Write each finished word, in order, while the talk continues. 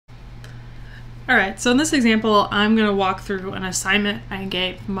Alright, so in this example, I'm going to walk through an assignment I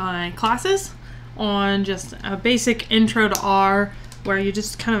gave my classes on just a basic intro to R, where you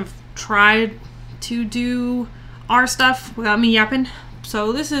just kind of try to do R stuff without me yapping.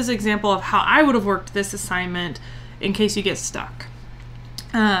 So this is an example of how I would have worked this assignment in case you get stuck.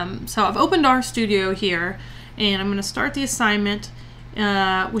 So I've opened RStudio here, and I'm going to start the assignment,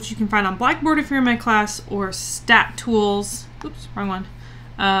 which you can find on Blackboard if you're in my class, or Stat Tools. Oops, wrong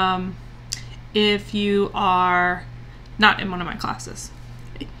one. If you are not in one of my classes.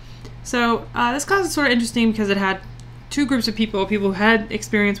 So this class is sort of interesting because it had two groups of people who had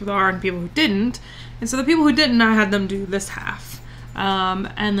experience with R and people who didn't. And so the people who didn't, I had them do this half.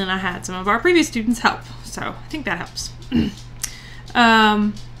 And then I had some of our previous students help. So I think that helps.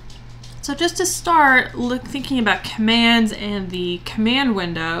 So just to start thinking about commands and the command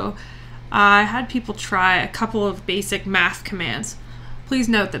window, I had people try a couple of basic math commands. Please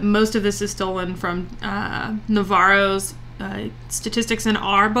note that most of this is stolen from Navarro's Statistics in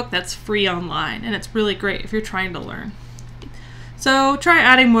R book that's free online, and it's really great if you're trying to learn. So try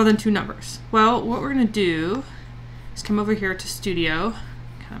adding more than two numbers. Well, what we're going to do is come over here to Studio,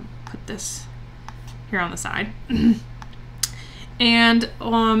 kind of put this here on the side, and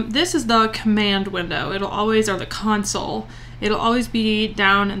this is the command window. It'll always, or the console, it'll always be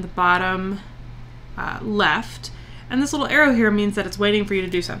down in the bottom left. And this little arrow here means that it's waiting for you to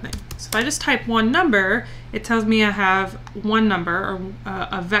do something. So if I just type one number, it tells me I have one number, or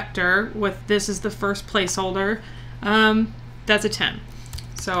a vector with this is the first placeholder. That's a 10.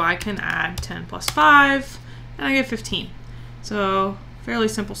 So I can add 10 plus 5, and I get 15. So fairly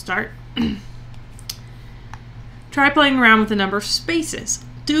simple start. Try playing around with the number of spaces.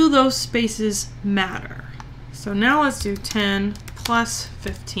 Do those spaces matter? So now let's do 10 plus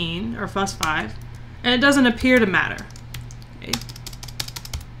 15, or plus 5. And it doesn't appear to matter. Okay.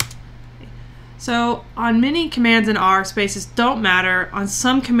 So on many commands in R, spaces don't matter. On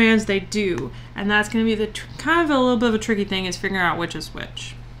some commands they do, and that's going to be the kind of a little bit of a tricky thing, is figuring out which is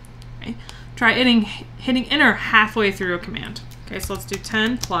which. Okay. Try hitting enter halfway through a command. Okay, so let's do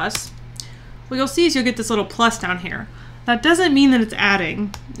 10 plus. What you'll see is you'll get this little plus down here. That doesn't mean that it's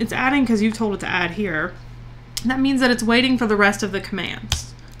adding. It's adding because you told it to add here. That means that it's waiting for the rest of the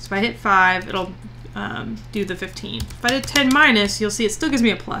commands. So if I hit 5, it'll do the 15. If I did 10 minus, you'll see it still gives me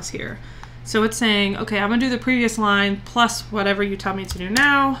a plus here. So it's saying, okay, I'm going to do the previous line plus whatever you tell me to do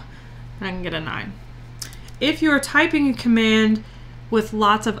now, and I can get a 9. If you're typing a command with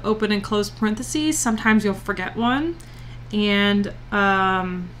lots of open and closed parentheses, sometimes you'll forget one, and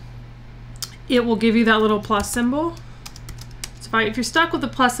it will give you that little plus symbol. So if you're stuck with the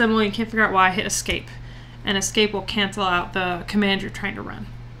plus symbol and you can't figure out why, hit escape, and escape will cancel out the command you're trying to run.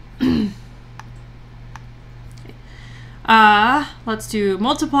 Let's do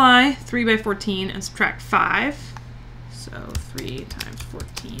multiply 3 by 14 and subtract 5. So 3 times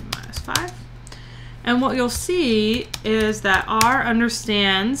 14 minus 5. And what you'll see is that R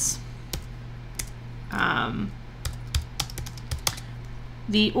understands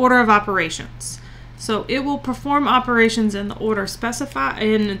the order of operations. So it will perform operations in the order specified,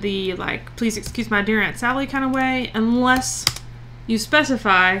 in the, like, please excuse my dear Aunt Sally kind of way, unless you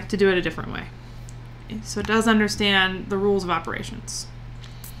specify to do it a different way. So it does understand the rules of operations.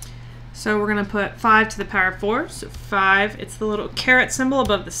 So we're going to put 5 to the power of 4. So 5, it's the little caret symbol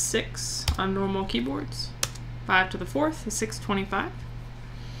above the 6 on normal keyboards. 5 to the 4th is 625.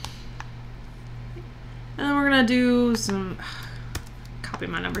 And then we're going to do some, copy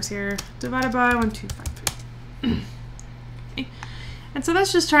my numbers here, divided by 1253. Okay. And so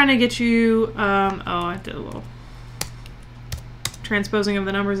that's just trying to get you, oh, I did a little transposing of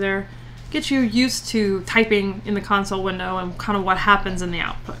the numbers there. Get you used to typing in the console window and kind of what happens in the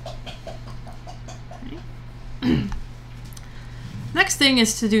output. Okay. Next thing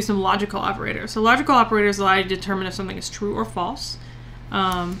is to do some logical operators. So logical operators allow you to determine if something is true or false.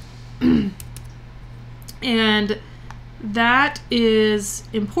 And that is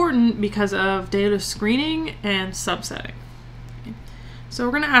important because of data screening and subsetting. Okay. So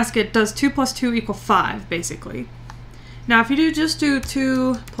we're going to ask it, does 2 plus 2 equal 5, basically? Now if you just do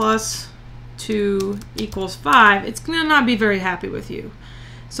 2 plus 2 equals 5, it's going to not be very happy with you.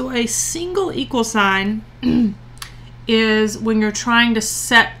 So a single equal sign is when you're trying to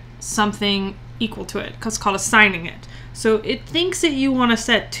set something equal to it. It's called assigning it. So it thinks that you want to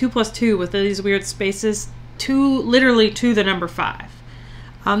set 2 plus 2 with these weird spaces literally to the number 5.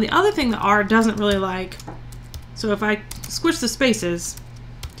 The other thing that R doesn't really like, so if I switch the spaces,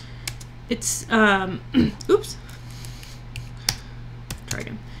 it's, oops, try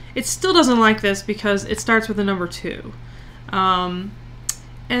again. It still doesn't like this because it starts with the number 2.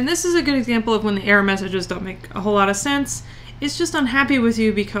 And this is a good example of when the error messages don't make a whole lot of sense. It's just unhappy with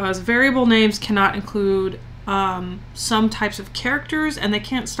you because variable names cannot include some types of characters, and they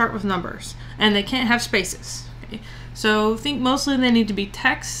can't start with numbers, and they can't have spaces. Okay? So think mostly they need to be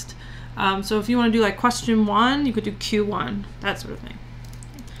text. So if you want to do like question 1, you could do Q1, that sort of thing.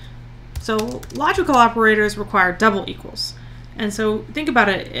 So logical operators require double equals. And so think about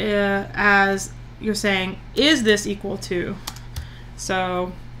it as you're saying, is this equal to?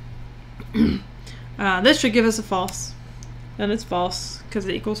 So this should give us a false. Then it's false because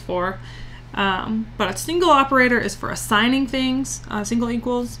it equals 4. But a single operator is for assigning things, single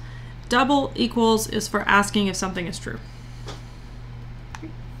equals. Double equals is for asking if something is true.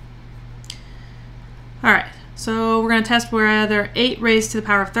 All right, so we're going to test whether 8 raised to the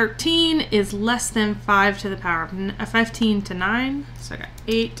power of 13 is less than 5 to the power of 15 to 9. So I got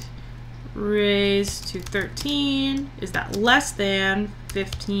 8 raised to 13. Is that less than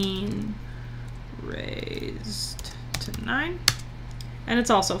 15 raised to 9? And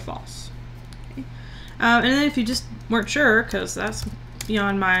it's also false. Okay. And then if you just weren't sure, because that's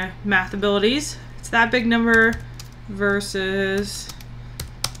beyond my math abilities, it's that big number versus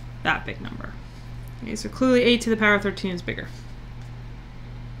that big number. Okay, so clearly 8 to the power of 13 is bigger.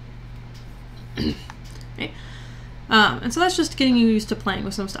 Okay. And so that's just getting you used to playing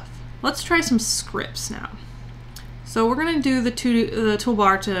with some stuff. Let's try some scripts now. So we're going to do the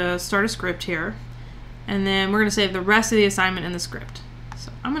toolbar to start a script here, and then we're going to save the rest of the assignment in the script.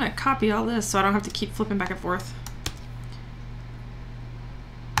 So I'm going to copy all this so I don't have to keep flipping back and forth,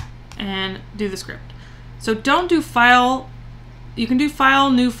 and do the script. So don't do file. You can do file,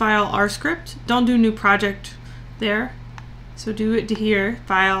 new file, R script. Don't do new project there. So do it to here,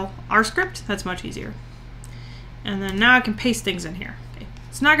 file, R script. That's much easier. And then now I can paste things in here. Okay.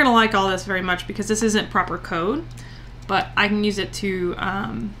 It's not going to like all this very much because this isn't proper code, but I can use it to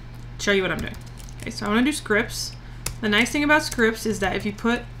show you what I'm doing. Okay, so I want to do scripts. The nice thing about scripts is that if you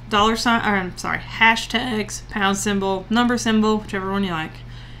put hashtags, pound symbol, number symbol, whichever one you like,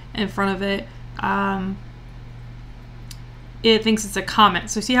 in front of it, it thinks it's a comment.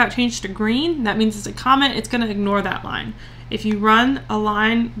 So see how it changed to green? That means it's a comment. It's going to ignore that line. If you run a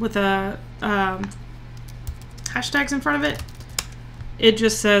line with a hashtags in front of it, it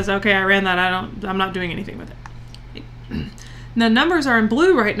just says, okay, I ran that. I'm not doing anything with it. The numbers are in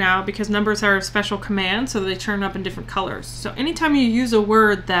blue right now because numbers are a special command, so they turn up in different colors. So anytime you use a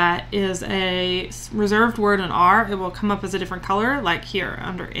word that is a reserved word in R, it will come up as a different color, like here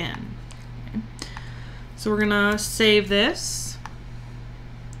under N. Okay. So we're gonna save this.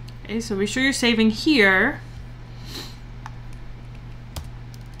 Okay, so be sure you're saving here.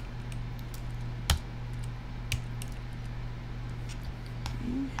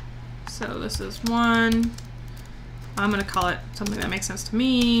 So this is 1. I'm going to call it something that makes sense to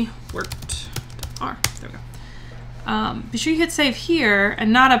me. Worked.r. There we go. Be sure you hit save here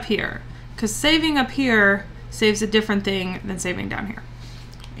and not up here, because saving up here saves a different thing than saving down here.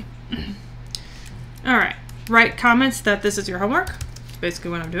 Okay. All right. Write comments that this is your homework. That's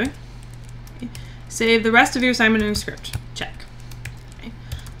basically what I'm doing. Okay. Save the rest of your assignment in your script. Check. Okay.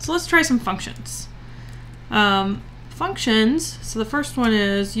 So let's try some functions. Functions. So the first one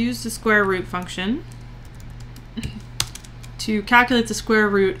is use the square root function to calculate the square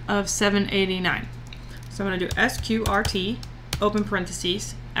root of 789. So I'm going to do sqrt, open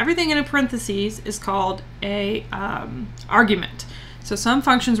parentheses. Everything in a parentheses is called a argument. So some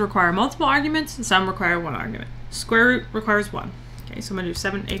functions require multiple arguments and some require one argument. Square root requires 1. Okay, so I'm going to do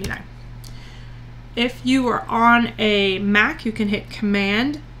 789. If you are on a Mac, you can hit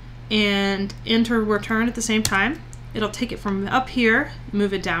Command and enter return at the same time. It'll take it from up here and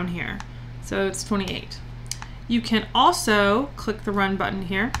move it down here. So it's 28. You can also click the run button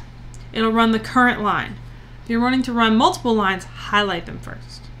here. It'll run the current line. If you're wanting to run multiple lines, highlight them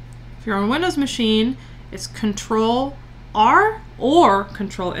first. If you're on a Windows machine, it's Control R or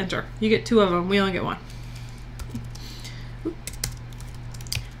Control Enter. You get 2 of them, we only get 1.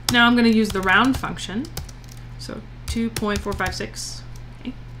 Now I'm going to use the round function. So 2.456.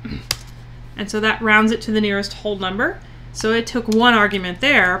 Okay. And so that rounds it to the nearest whole number. So it took 1 argument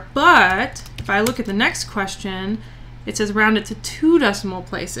there, but if I look at the next question, it says round it to 2 decimal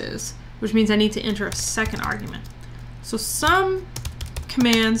places, which means I need to enter a second argument. So some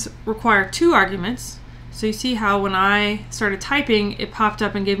commands require 2 arguments. So you see how when I started typing, it popped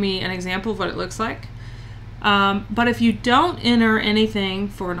up and gave me an example of what it looks like. But if you don't enter anything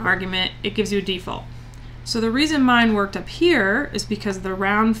for an argument, it gives you a default. So the reason mine worked up here is because the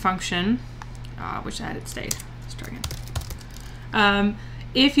round function, which I had it stayed. Let's try again.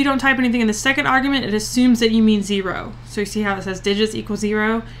 if you don't type anything in the second argument, it assumes that you mean 0. So you see how it says digits equals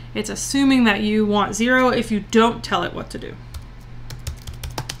 0? It's assuming that you want 0 if you don't tell it what to do.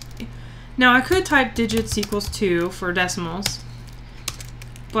 Now I could type digits equals 2 for decimals,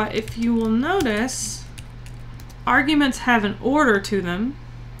 but if you will notice, arguments have an order to them.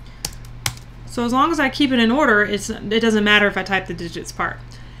 So as long as I keep it in order, it doesn't matter if I type the digits part.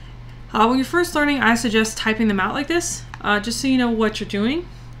 When you're first learning, I suggest typing them out like this, just so you know what you're doing.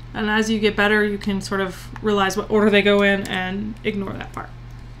 And as you get better, you can sort of realize what order they go in and ignore that part.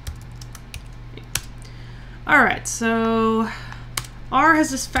 All right, so R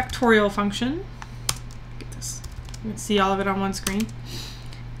has this factorial function. Get this. You can see all of it on one screen.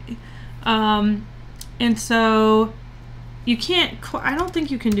 And so you can't, I don't think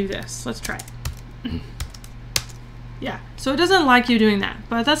you can do this. Let's try it. Yeah, so it doesn't like you doing that,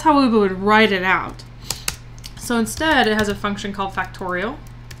 but that's how we would write it out. So instead, it has a function called factorial.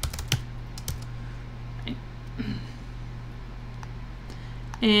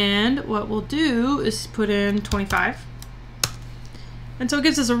 And what we'll do is put in 25. And so it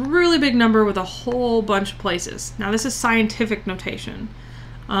gives us a really big number with a whole bunch of places. Now this is scientific notation.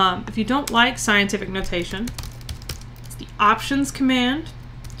 If you don't like scientific notation, it's the options command,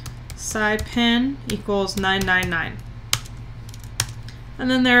 side pen equals 999. And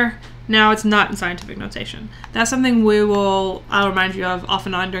then now it's not in scientific notation. That's something I'll remind you of off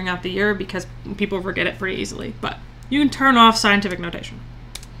and on during the year because people forget it pretty easily. But you can turn off scientific notation.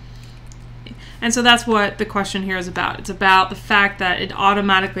 And so that's what the question here is about. It's about the fact that it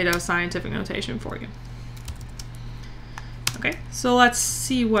automatically does scientific notation for you. Okay, so let's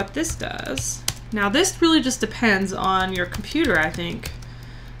see what this does. Now this really just depends on your computer, I think.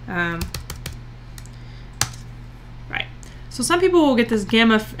 Right. So some people will get this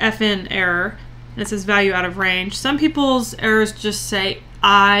gamma FN error, and it says value out of range. Some people's errors just say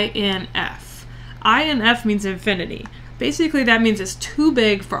INF. INF means infinity. Basically, that means it's too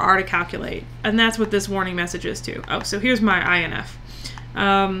big for R to calculate, and that's what this warning message is too. Oh, so here's my INF.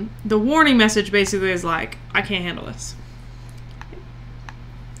 The warning message basically is like, I can't handle this.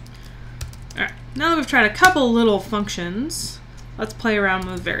 All right, now that we've tried a couple little functions, let's play around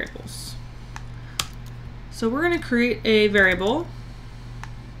with variables. So we're going to create a variable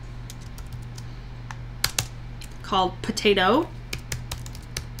called potato,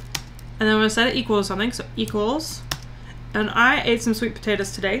 and then I'm going to set it equal to something, so equals. And I ate some sweet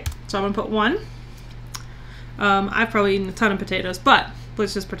potatoes today, so I'm going to put 1. I've probably eaten a ton of potatoes, but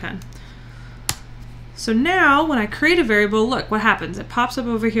let's just pretend. So now when I create a variable, look what happens. It pops up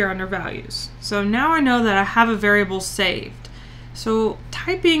over here under values. So now I know that I have a variable saved. So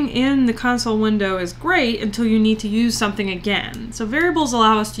typing in the console window is great until you need to use something again. So variables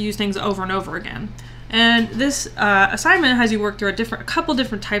allow us to use things over and over again. And this assignment has you work through a couple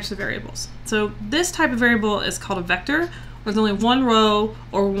different types of variables. So this type of variable is called a vector. There's only one row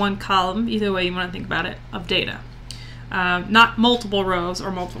or one column, either way you want to think about it, of data. Not multiple rows or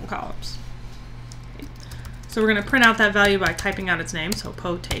multiple columns. Okay. So we're going to print out that value by typing out its name. So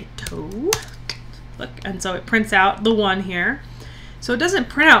potato. Look, and so it prints out the 1 here. So it doesn't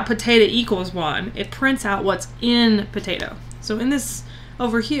print out potato equals 1. It prints out what's in potato. So in this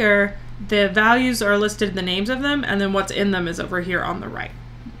over here, the values are listed, the names of them, and then what's in them is over here on the right.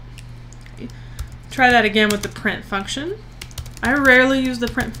 Okay. Try that again with the print function. I rarely use the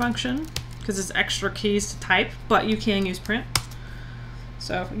print function because it's extra keys to type, but you can use print.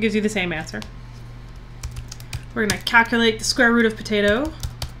 So it gives you the same answer. We're going to calculate the square root of potato,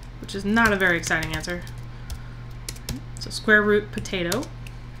 which is not a very exciting answer. So square root potato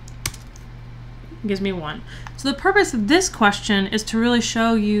gives me 1. So the purpose of this question is to really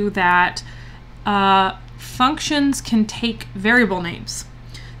show you that functions can take variable names.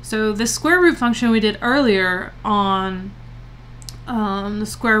 So the square root function we did earlier on the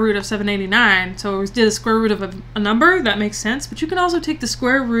square root of 789, so we did the square root of a number, that makes sense, but you can also take the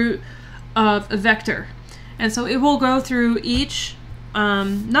square root of a vector. And so it will go through each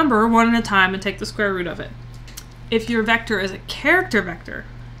number one at a time and take the square root of it. If your vector is a character vector,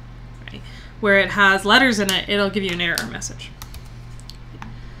 where it has letters in it, it'll give you an error message.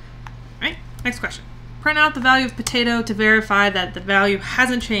 Right, next question. Print out the value of potato to verify that the value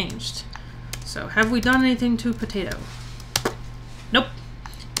hasn't changed. So have we done anything to potato? Nope.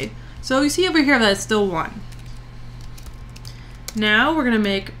 Okay. So you see over here that it's still 1. Now we're going to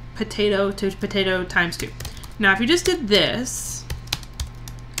make potato to potato times 2. Now if you just did this,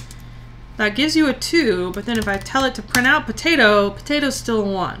 that gives you a 2, but then if I tell it to print out potato, potato's still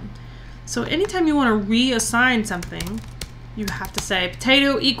 1. So anytime you want to reassign something, you have to say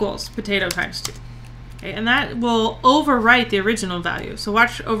potato equals potato times 2. Okay, and that will overwrite the original value. So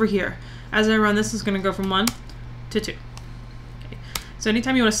watch over here. As I run, this is going to go from 1 to 2. Okay. So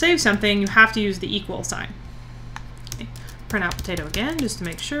anytime you want to save something, you have to use the equal sign. Okay. Print out potato again, just to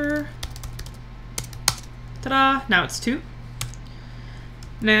make sure. Ta-da! Now it's 2.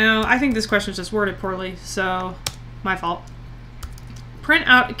 Now, I think this question is just worded poorly, so my fault. Print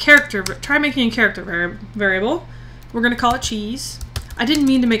out a character, try making a character variable. We're going to call it cheese. I didn't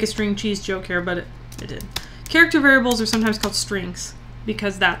mean to make a string cheese joke here, but it did. Character variables are sometimes called strings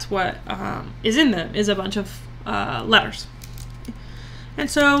because that's what is in them, is a bunch of letters. And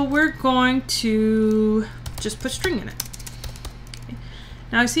so we're going to just put string in it.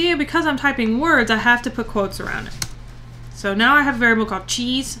 Now see, because I'm typing words, I have to put quotes around it. So now I have a variable called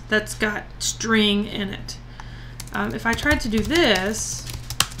cheese that's got string in it. If I tried to do this,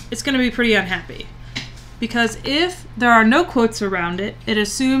 it's going to be pretty unhappy. Because if there are no quotes around it, it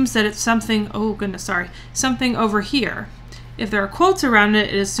assumes that it's something, oh goodness, sorry, something over here. If there are quotes around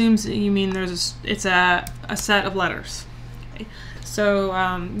it, it assumes that you mean it's a set of letters. Okay.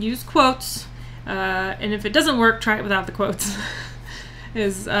 So use quotes, and if it doesn't work, try it without the quotes.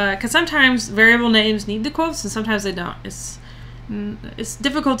 Because sometimes variable names need the quotes and sometimes they don't. It's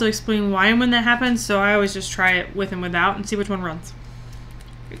difficult to explain why and when that happens, so I always just try it with and without and see which one runs.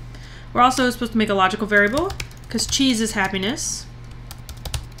 We're also supposed to make a logical variable because cheese is happiness.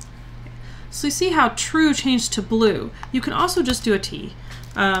 So you see how true changed to blue. You can also just do a T,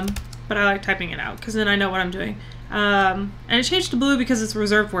 but I like typing it out because then I know what I'm doing. And it changed to blue because it's a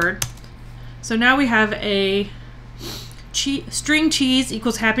reserved word. So now we have a string cheese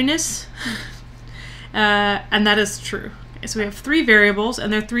equals happiness, and that is true. Okay, so we have 3 variables,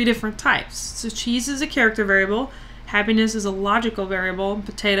 and they're 3 different types. So cheese is a character variable, happiness is a logical variable,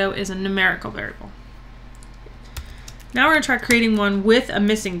 potato is a numerical variable. Now we're going to try creating one with a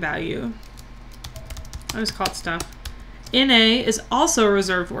missing value. I just call it stuff. NA is also a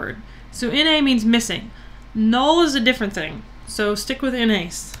reserved word. So NA means missing. Null is a different thing, so stick with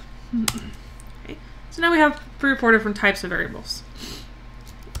NAs. Okay. So now we have 3 or 4 different types of variables.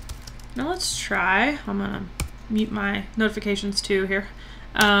 Now let's try, I'm going to mute my notifications too here,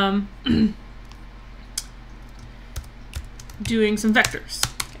 doing some vectors.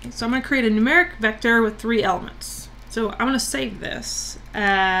 Okay, so I'm going to create a numeric vector with 3 elements. So I'm going to save this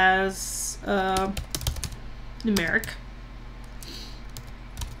as numeric.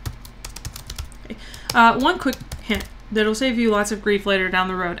 Okay. One quick hint that'll save you lots of grief later down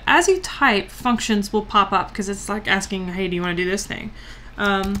the road. As you type, functions will pop up because it's like asking, hey, do you want to do this thing?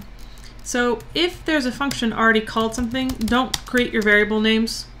 So if there's a function already called something, don't create your variable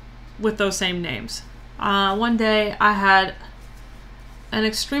names with those same names. One day I had an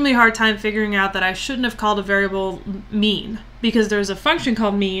extremely hard time figuring out that I shouldn't have called a variable mean because there's a function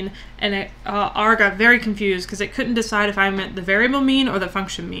called mean, and R got very confused because it couldn't decide if I meant the variable mean or the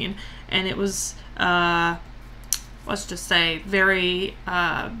function mean, and it was let's just say very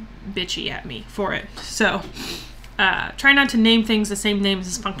bitchy at me for it. So try not to name things the same names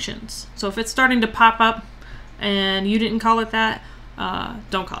as functions. So if it's starting to pop up and you didn't call it that,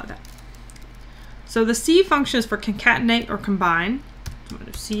 don't call it that. So the C function is for concatenate or combine. I'm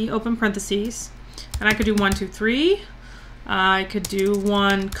going to C open parentheses, and I could do 1, 2, 3. I could do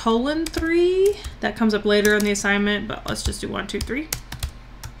 1:3. That comes up later in the assignment, but let's just do 1, 2, 3.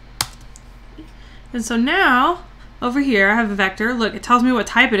 And so now over here I have a vector. Look, it tells me what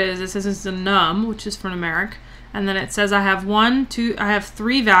type it is. It says it's a num, which is for numeric, and then it says I have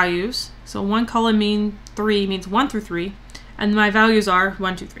 3 values. So 1:3 means 1 through 3, and my values are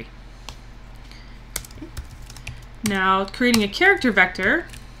 1, 2, 3. Now, creating a character vector,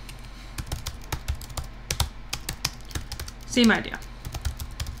 same idea.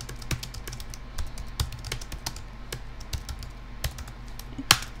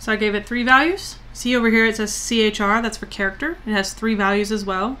 So I gave it 3 values. See over here it says CHR, that's for character. It has 3 values as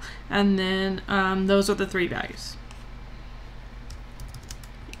well, and then those are the 3 values.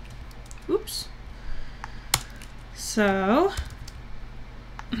 Oops. So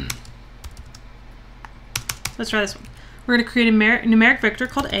let's try this one. We're going to create a numeric vector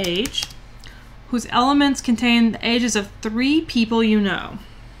called age, whose elements contain the ages of 3 people you know.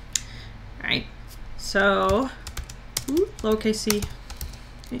 All right. So, lowercase c.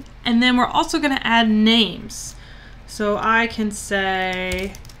 Okay. And then we're also going to add names. So I can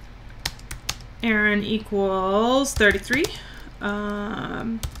say Erin equals 33,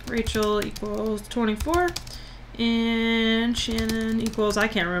 Rachel equals 24, and Shannon equals, I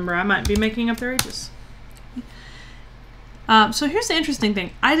can't remember, I might be making up their ages. So here's the interesting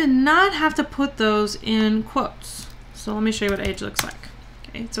thing. I did not have to put those in quotes. So let me show you what age looks like.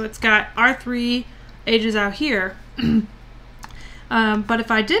 Okay, so it's got R3, age is out here. But if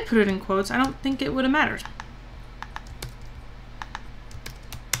I did put it in quotes, I don't think it would have mattered.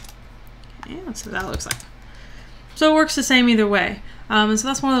 Okay, that's what that looks like. So it works the same either way. And so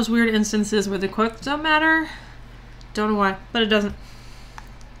that's one of those weird instances where the quotes don't matter. Don't know why, but it doesn't.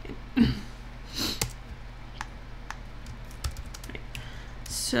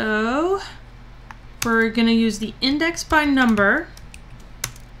 So we're going to use the index by number.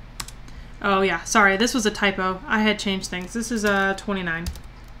 Oh yeah, sorry, this was a typo. I had changed things. This is 29.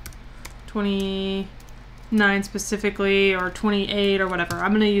 29 specifically, or 28 or whatever.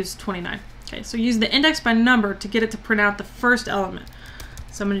 I'm going to use 29. Okay, so use the index by number to get it to print out the first element.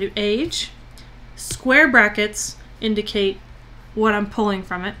 So I'm going to do age. Square brackets indicate what I'm pulling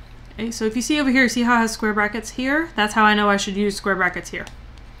from it. Okay, so if you see over here, see how it has square brackets here? That's how I know I should use square brackets here.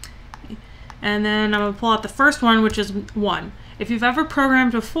 Okay. And then I'm going to pull out the first one, which is 1. If you've ever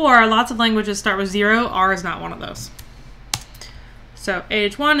programmed before, lots of languages start with 0. R is not one of those. So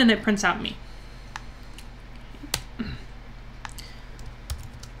age 1, and it prints out me.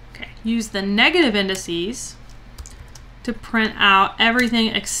 Okay, use the negative indices to print out everything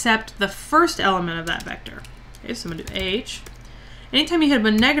except the first element of that vector. Okay, so I'm going to do age. Anytime you hit a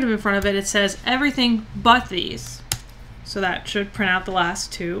negative in front of it, it says everything but these. So that should print out the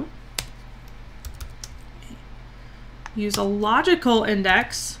last 2. Use a logical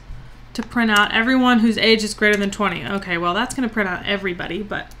index to print out everyone whose age is greater than 20. Okay, well that's going to print out everybody,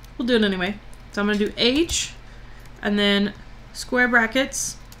 but we'll do it anyway. So I'm going to do age, and then square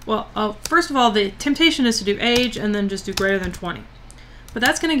brackets. Well, first of all, the temptation is to do age and then just do greater than 20. But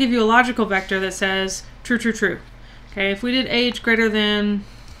that's going to give you a logical vector that says true, true, true. Okay, if we did age greater than,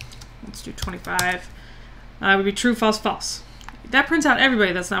 let's do 25, it would be true, false, false. That prints out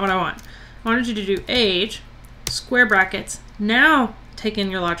everybody. That's not what I want. I wanted you to do age, square brackets, now take in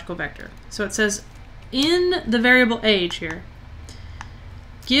your logical vector. So it says in the variable age here,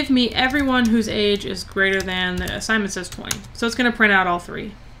 give me everyone whose age is greater than, the assignment says 20. So it's going to print out all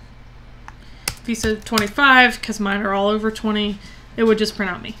 3. If you said 25, because mine are all over 20, it would just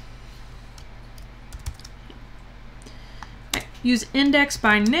print out me. Right. Use index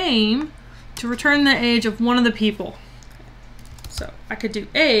by name to return the age of one of the people. So I could do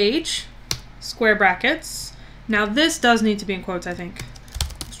age, square brackets. Now this does need to be in quotes, I think.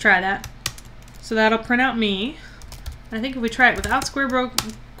 Let's try that. So that'll print out me. I think if we try it without square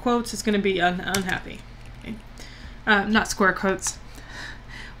quotes, it's going to be unhappy. Okay. Not square quotes.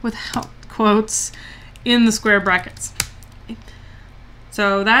 Without quotes in the square brackets. Okay.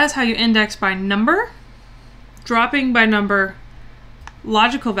 So that is how you index by number, dropping by number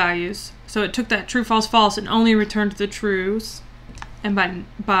logical values. So it took that true, false, false and only returned the trues, and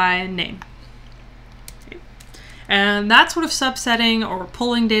by name. And that sort of subsetting or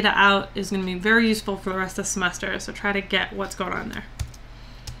pulling data out is going to be very useful for the rest of the semester, so try to get what's going on there.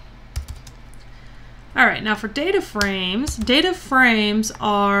 All right, now for data frames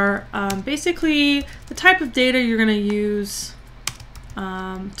are basically the type of data you're going to use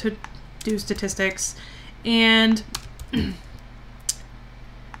to do statistics. And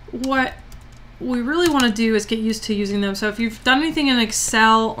what we really want to do is get used to using them. So if you've done anything in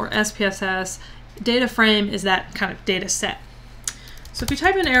Excel or SPSS, data frame is that kind of data set. So if you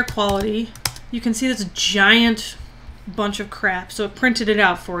type in air quality, you can see this giant bunch of crap. So it printed it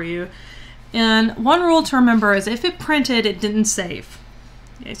out for you. And one rule to remember is if it printed, it didn't save.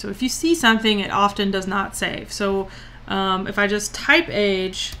 Okay, so if you see something, it often does not save. So if I just type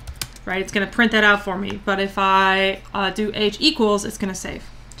age, right, it's going to print that out for me. But if I do age equals, it's going to save.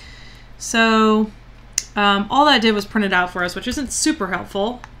 So all that did was print it out for us, which isn't super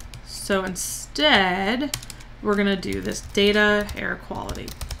helpful. So instead, we're going to do this data air quality.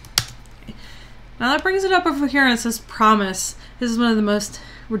 Okay. Now that brings it up over here and it says promise. This is one of the most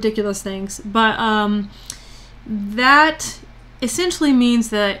ridiculous things, but that essentially means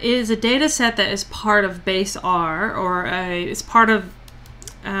that it is a data set that is part of base R, or it's part of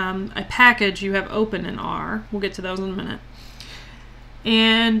a package you have open in R. We'll get to those in a minute.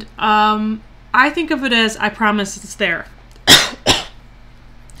 And I think of it as I promise it's there.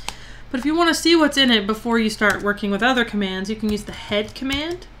 But if you want to see what's in it before you start working with other commands, you can use the head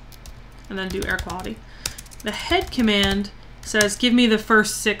command and then do air quality. The head command says give me the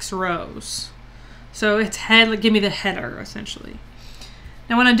first 6 rows. So it's head, give me the header essentially.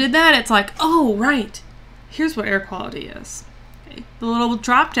 Now when I did that, it's like, oh right, here's what air quality is. Okay. The little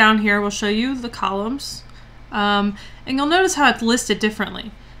drop down here will show you the columns, and you'll notice how it's listed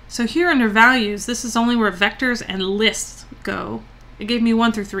differently. So here under values, this is only where vectors and lists go. It gave me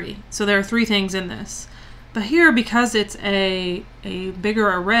 1 through 3, so there are 3 things in this. But here, because it's a bigger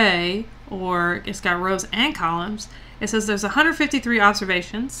array, or it's got rows and columns, it says there's 153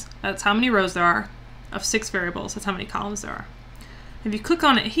 observations. That's how many rows there are of 6 variables. That's how many columns there are. If you click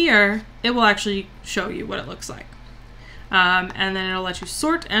on it here, it will actually show you what it looks like. And then it'll let you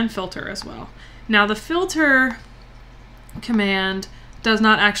sort and filter as well. Now the filter command does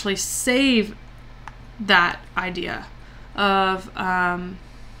not actually save that idea of,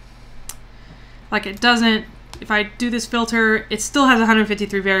 like it doesn't, if I do this filter, it still has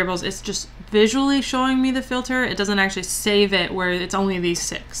 153 variables. It's just visually showing me the filter. It doesn't actually save it where it's only these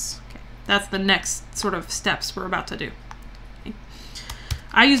 6. Okay. That's the next sort of steps we're about to do. Okay.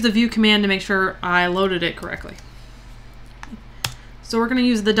 I use the view command to make sure I loaded it correctly. So we're going to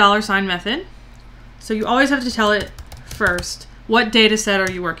use the $ method. So you always have to tell it first, what data set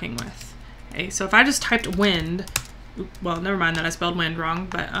are you working with? Okay, so if I just typed wind, well, never mind that I spelled wind wrong,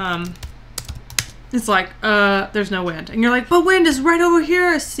 but it's like, there's no wind. And you're like, but wind is right over here.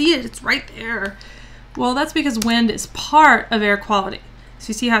 I see it. It's right there. Well, that's because wind is part of air quality. So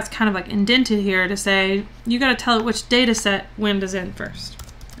you see how it's kind of like indented here to say, you got to tell it which data set wind is in first.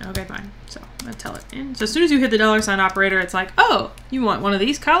 Okay, fine. So I'm going to tell it in. So as soon as you hit the $ operator, it's like, oh, you want one of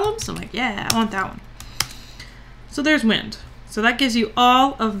these columns? I'm like, yeah, I want that one. So there's wind. So that gives you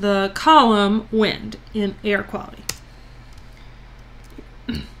all of the column wind in air quality.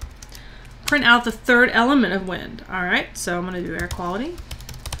 Print out the third element of wind. All right, so I'm going to do air quality,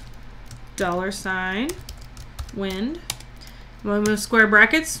 $ wind. I'm going to square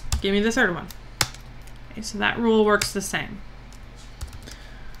brackets, give me the third one. Okay, so that rule works the same.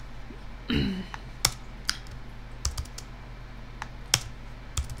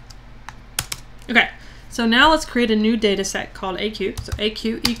 Okay, so now let's create a new data set called AQ. So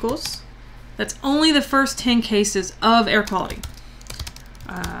AQ equals, that's only the first 10 cases of air quality.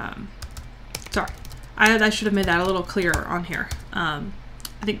 Sorry, I should have made that a little clearer on here. I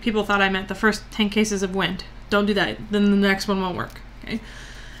think people thought I meant the first 10 cases of wind. Don't do that, then the next one won't work. Okay,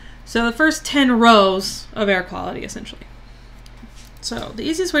 so the first 10 rows of air quality, essentially. So the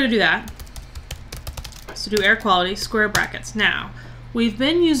easiest way to do that is to do air quality, square brackets. Now, we've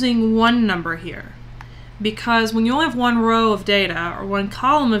been using one number here because when you only have one row of data or one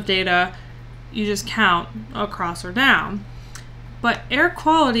column of data, you just count across or down. But air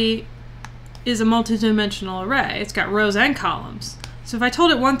quality is a multidimensional array. It's got rows and columns. So if I told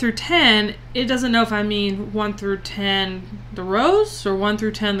it 1 through 10, it doesn't know if I mean 1 through 10 the rows or 1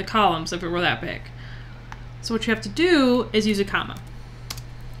 through 10 the columns if it were that big. So what you have to do is use a comma.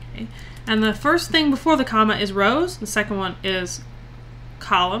 Okay. And the first thing before the comma is rows. The second one is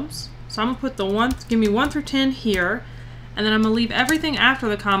columns. So I'm going to put the one, give me 1 through 10 here, and then I'm going to leave everything after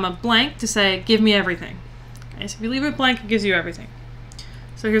the comma blank to say, give me everything. Okay, so if you leave it blank, it gives you everything.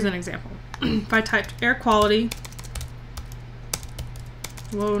 So here's an example. If I typed air quality,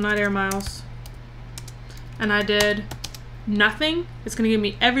 whoa, not air miles, and I did nothing, it's going to give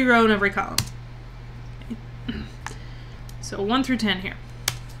me every row and every column. Okay. So 1 through 10 here.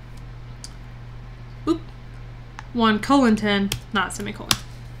 Oop. 1:10, not semicolon.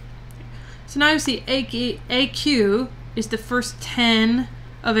 So now you see AQ is the first 10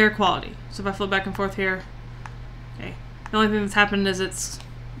 of air quality. So if I flip back and forth here, okay, the only thing that's happened is it's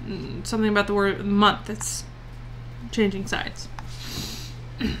something about the word month that's changing sides.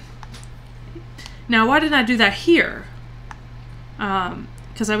 Now, why didn't I do that here?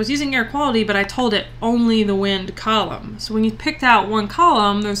 Because I was using air quality, but I told it only the wind column. So when you picked out one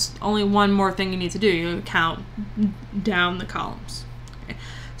column, there's only one more thing you need to do. You count down the columns. Okay.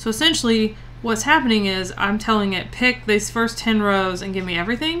 So essentially, what's happening is I'm telling it, pick these first 10 rows and give me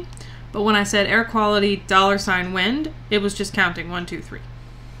everything. But when I said air quality $wind, it was just counting 1, 2, 3.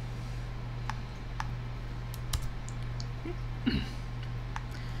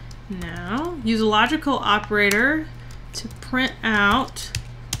 Now, use a logical operator to print out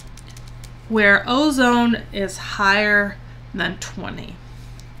where ozone is higher than 20.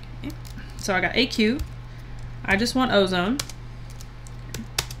 Okay. So I got AQ. I just want ozone.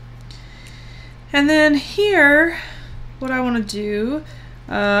 And then here, what I want to do,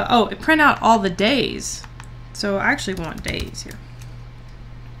 print out all the days. So I actually want days here.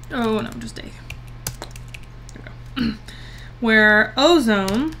 Oh, no, just day. There we go. Where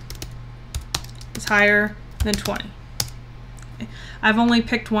ozone is higher than 20. Okay. I've only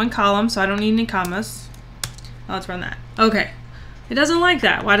picked one column, so I don't need any commas. Let's run that. Okay. It doesn't like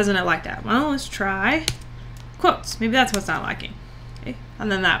that. Why doesn't it like that? Well, let's try quotes. Maybe that's what's not liking. Okay. And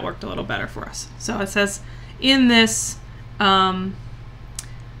then that worked a little better for us. So it says in this data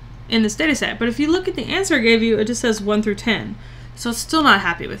set. But if you look at the answer it gave you, it just says 1 through 10. So it's still not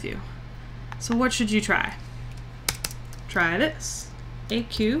happy with you. So what should you try? Try this.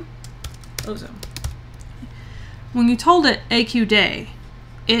 AQ ozone. When you told it AQ day,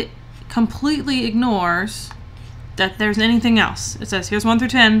 it completely ignores that there's anything else. It says here's 1 through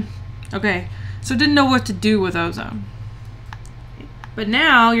 10. Okay, so it didn't know what to do with ozone. But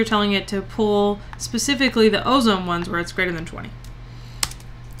now you're telling it to pull specifically the ozone ones where it's greater than 20.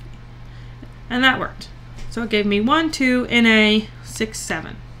 And that worked. So it gave me 1, 2, Na, 6,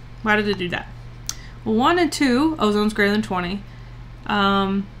 7. Why did it do that? Well, 1 and 2, ozone's greater than 20.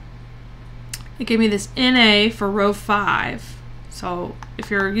 It gave me this Na for row 5. So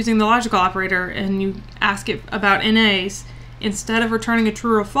if you're using the logical operator and you ask it about NAs, instead of returning a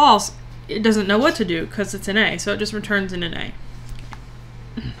true or false, it doesn't know what to do because it's an A, so it just returns an NA.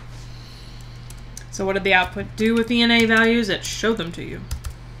 So what did the output do with the NA values? It showed them to you.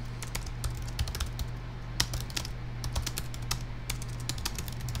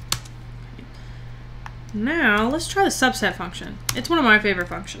 Now let's try the subset function. It's one of my favorite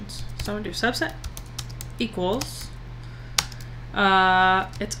functions. So I'm going to do subset equals,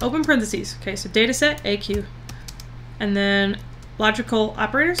 it's open parentheses. Okay, so data set AQ. And then logical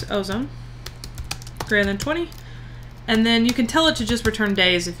operators, ozone, greater than 20. And then you can tell it to just return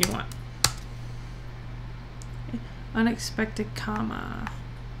days if you want. Okay. Unexpected comma.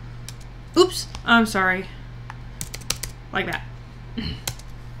 Oops, I'm sorry. Like that.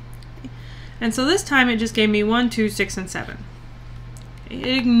 And so this time it just gave me 1, 2, 6, and 7. It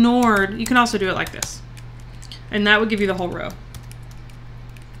ignored, you can also do it like this. And that would give you the whole row.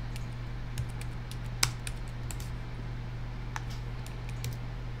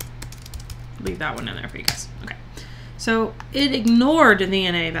 Leave that one in there for you guys. Okay. So it ignored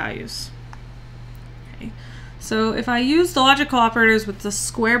the NA values. Okay. So if I use the logical operators with the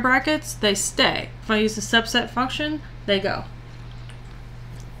square brackets, they stay. If I use the subset function, they go.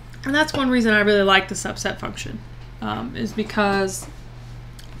 And that's one reason I really like the subset function, is because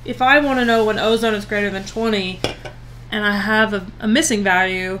if I want to know when ozone is greater than 20 and I have a missing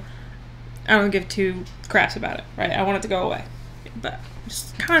value, I don't give two craps about it, right? I want it to go away. But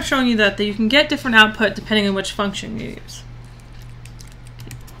just kind of showing you that you can get different output depending on which function you use.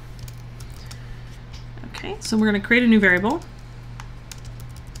 Okay, so we're going to create a new variable.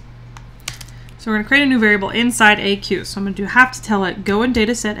 So we're going to create a new variable inside AQ. So I'm going to have to tell it go in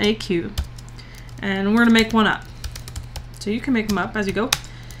dataset AQ, and we're going to make one up. So you can make them up as you go.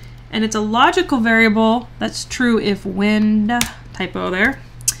 And it's a logical variable that's true if wind, typo there,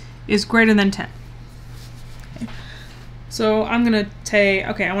 is greater than 10. Okay. So I'm going to say,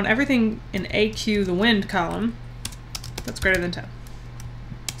 okay, I want everything in AQ, the wind column, that's greater than 10.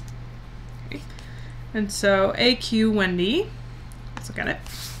 Okay. And so AQ windy, let's look at it.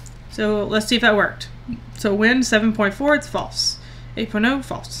 So let's see if that worked. So wind 7.4, it's false. 8.0,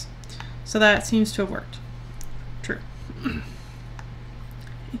 false. So that seems to have worked. True.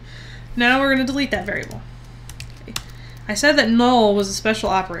 Now we're going to delete that variable. Okay. I said that null was a special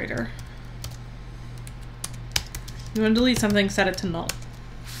operator. You want to delete something, set it to null.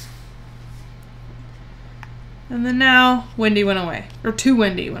 And then now windy went away, or too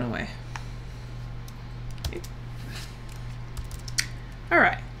windy went away. Okay. All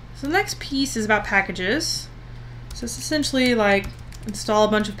right. So the next piece is about packages. So it's essentially like install a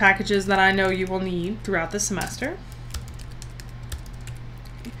bunch of packages that I know you will need throughout the semester.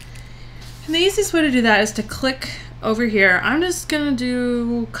 And the easiest way to do that is to click over here. I'm just gonna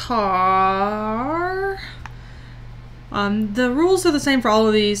do car. The rules are the same for all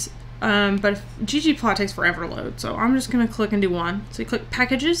of these, but ggplot takes forever to load, so I'm just gonna click and do one. So you click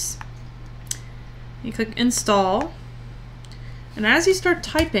packages, you click install, and as you start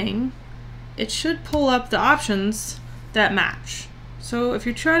typing, it should pull up the options that match. So if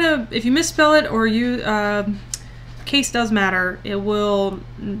you misspell it or you case does matter, it will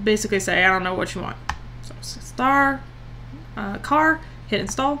basically say I don't know what you want. So star car, hit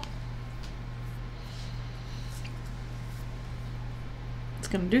install. It's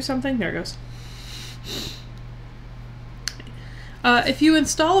gonna do something. There it goes. If you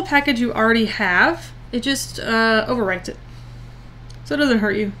install a package you already have, it just overwrites it. So it doesn't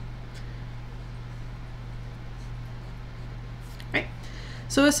hurt you. Right.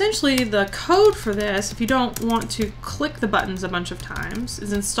 So essentially the code for this, if you don't want to click the buttons a bunch of times,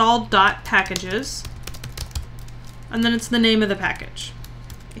 is install.packages, and then it's the name of the package.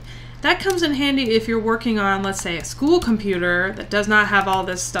 That comes in handy if you're working on, let's say, a school computer that does not have all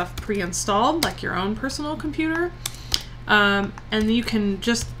this stuff pre-installed, like your own personal computer. And you can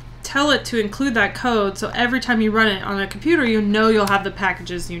just tell it to include that code, so every time you run it on a computer, you know you'll have the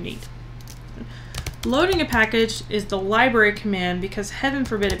packages you need. Loading a package is the library command because heaven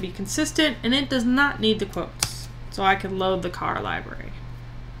forbid it be consistent, and it does not need the quotes. So I can load the car library.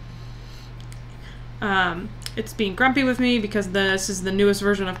 it's being grumpy with me because this is the newest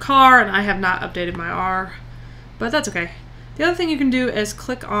version of car and I have not updated my R, but that's okay. The other thing you can do is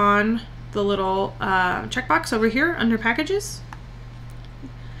click on the little checkbox over here under packages.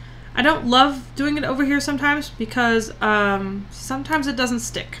 I don't love doing it over here sometimes because sometimes it doesn't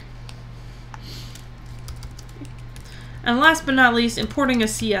stick. And last but not least, importing a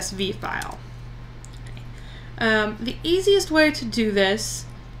CSV file. The easiest way to do this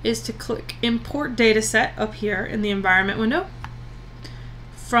is to click Import Dataset up here in the Environment window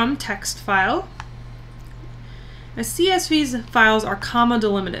from Text File. Now, CSV files are comma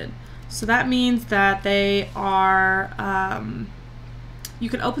delimited, so that means that they are you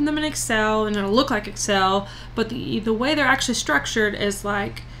can open them in Excel and it'll look like Excel, but the way they're actually structured is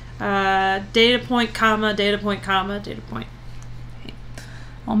like data point, comma, data point, comma, data point. Okay.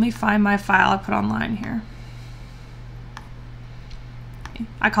 Let me find my file I put online here. Okay.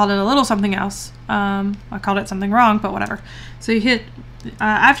 I called it a little something else. I called it something wrong, but whatever. So you hit,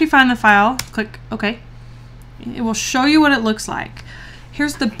 after you find the file, click OK. It will show you what it looks like.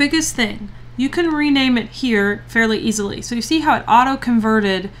 Here's the biggest thing. You can rename it here fairly easily. So you see how it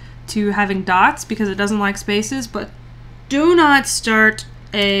auto-converted to having dots because it doesn't like spaces, but do not start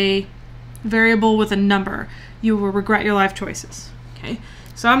a variable with a number. You will regret your life choices. Okay,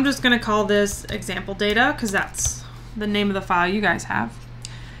 so I'm just going to call this example data because that's the name of the file you guys have.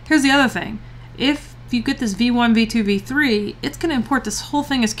 Here's the other thing. If you get this V1, V2, V3, it's going to import this whole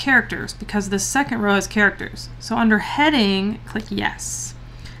thing as characters because the second row is characters. So under heading, click yes.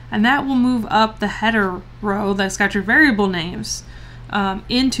 And that will move up the header row that's got your variable names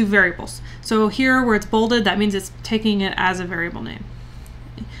into variables. So here where it's bolded, that means it's taking it as a variable name.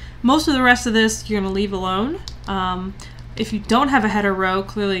 Most of the rest of this you're going to leave alone. If you don't have a header row,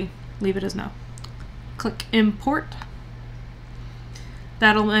 clearly leave it as no. Click Import.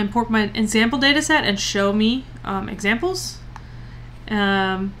 That'll import my example data set and show me examples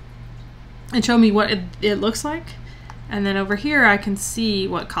and show me what it looks like. And then over here I can see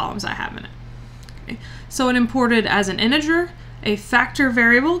what columns I have in it. Okay. So it imported as an integer, a factor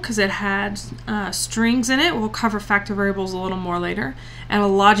variable because it had strings in it. We'll cover factor variables a little more later. And a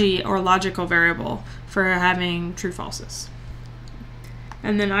logical variable for having true falses.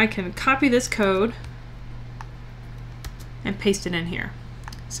 And then I can copy this code and paste it in here.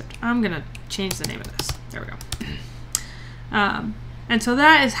 So I'm going to change the name of this. There we go. And so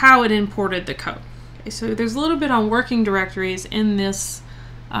that is how it imported the code. Okay, so there's a little bit on working directories in this,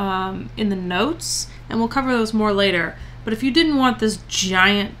 in the notes, and we'll cover those more later. But if you didn't want this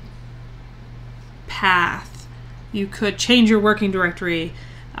giant path, you could change your working directory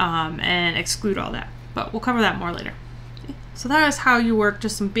and exclude all that. But we'll cover that more later. Okay, so that is how you work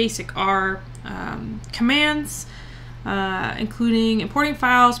just some basic R commands, including importing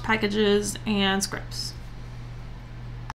files, packages, and scripts.